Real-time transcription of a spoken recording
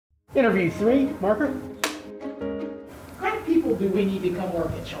Interview 3, marker. What kind of people do we need to come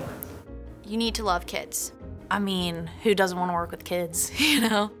work at Children's? You need to love kids. I mean, who doesn't want to work with kids, you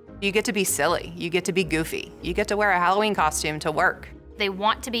know? You get to be silly, you get to be goofy, you get to wear a Halloween costume to work. They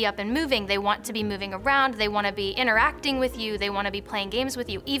want to be up and moving, they want to be moving around, they want to be interacting with you, they want to be playing games with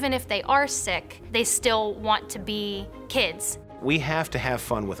you. Even if they are sick, they still want to be kids. We have to have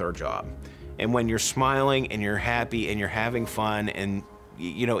fun with our job. And when you're smiling and you're happy and you're having fun, and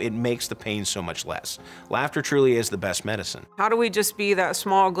you know, it makes the pain so much less. Laughter truly is the best medicine. How do we just be that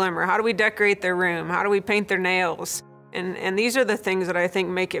small glimmer? How do we decorate their room? How do we paint their nails? And these are the things that I think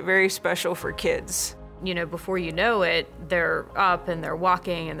make it very special for kids. You know, before you know it, they're up and they're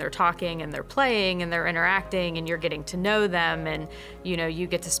walking and they're talking and they're playing and they're interacting and you're getting to know them, and you know, you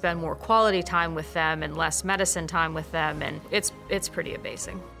get to spend more quality time with them and less medicine time with them, and it's pretty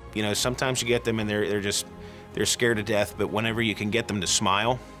amazing. You know, sometimes you get them and they're scared to death, but whenever you can get them to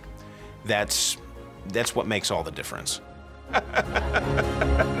smile, that's what makes all the difference.